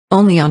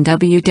Only on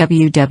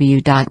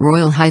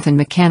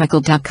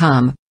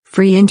www.royal-mechanical.com.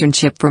 Free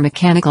internship for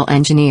mechanical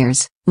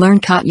engineers. Learn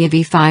CATIA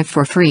V5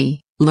 for free.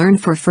 Learn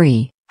for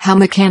free how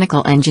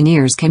mechanical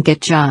engineers can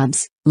get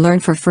jobs. Learn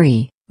for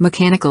free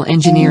mechanical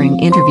engineering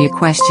interview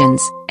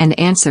questions and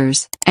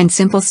answers, and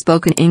simple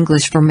spoken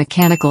English for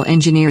mechanical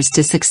engineers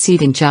to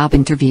succeed in job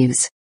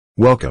interviews.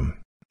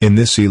 Welcome. In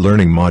this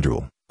e-learning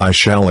module, I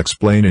shall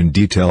explain in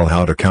detail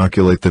how to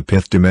calculate the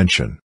pith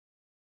dimension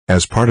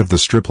as part of the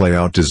strip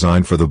layout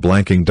design for the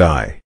blanking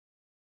die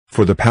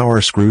for the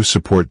power screw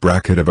support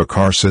bracket of a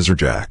car scissor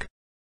jack.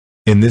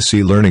 In this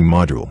e-learning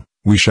module,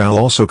 we shall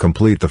also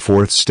complete the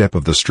fourth step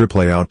of the strip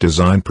layout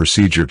design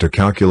procedure to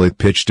calculate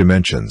pitch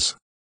dimensions.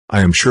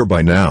 I am sure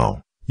by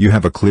now, you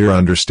have a clear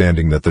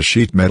understanding that the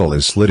sheet metal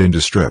is slit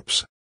into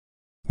strips.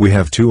 We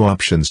have two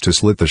options to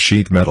slit the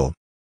sheet metal.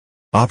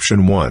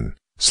 Option 1,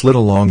 slit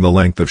along the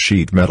length of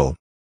sheet metal.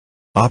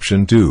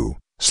 Option 2,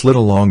 slit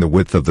along the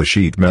width of the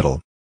sheet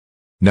metal.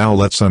 Now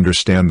let's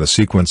understand the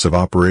sequence of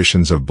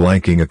operations of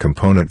blanking a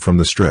component from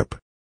the strip.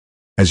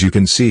 As you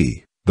can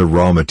see, the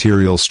raw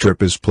material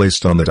strip is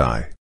placed on the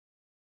die.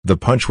 The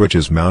punch which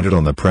is mounted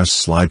on the press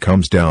slide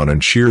comes down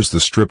and shears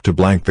the strip to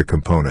blank the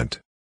component.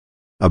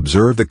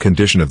 Observe the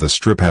condition of the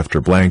strip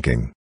after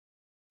blanking.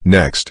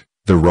 Next,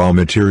 the raw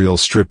material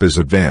strip is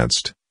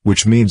advanced,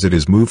 which means it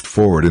is moved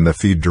forward in the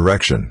feed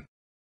direction.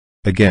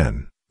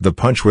 Again, the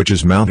punch which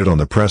is mounted on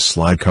the press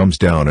slide comes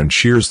down and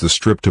shears the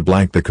strip to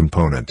blank the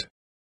component.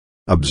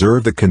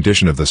 Observe the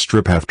condition of the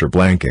strip after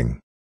blanking.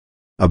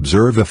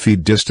 Observe the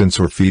feed distance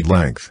or feed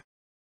length.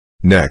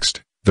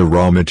 Next, the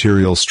raw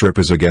material strip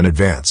is again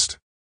advanced.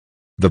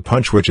 The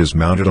punch which is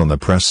mounted on the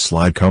press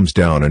slide comes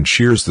down and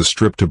shears the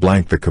strip to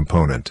blank the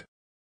component.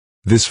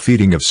 This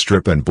feeding of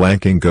strip and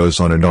blanking goes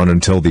on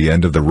until the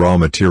end of the raw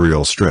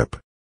material strip.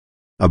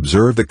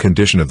 Observe the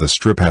condition of the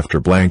strip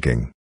after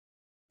blanking.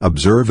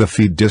 Observe the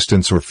feed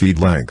distance or feed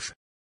length.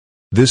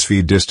 This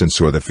feed distance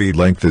or the feed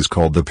length is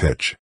called the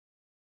pitch.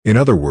 In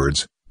other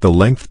words, the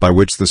length by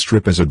which the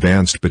strip is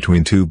advanced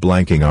between two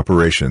blanking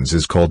operations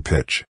is called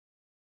pitch.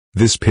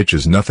 This pitch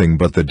is nothing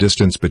but the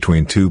distance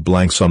between two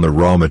blanks on the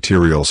raw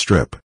material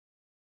strip.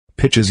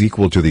 Pitch is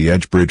equal to the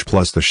edge bridge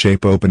plus the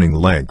shape opening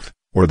length,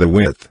 or the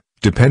width,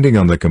 depending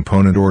on the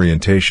component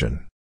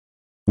orientation.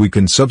 We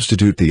can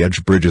substitute the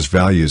edge bridge's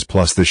values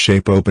plus the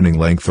shape opening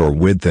length or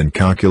width and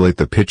calculate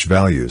the pitch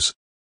values.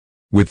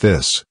 With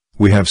this,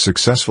 we have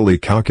successfully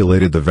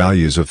calculated the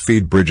values of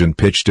feed bridge and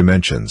pitch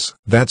dimensions.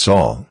 That's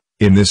all,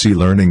 in this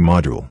e-learning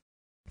module.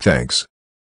 Thanks.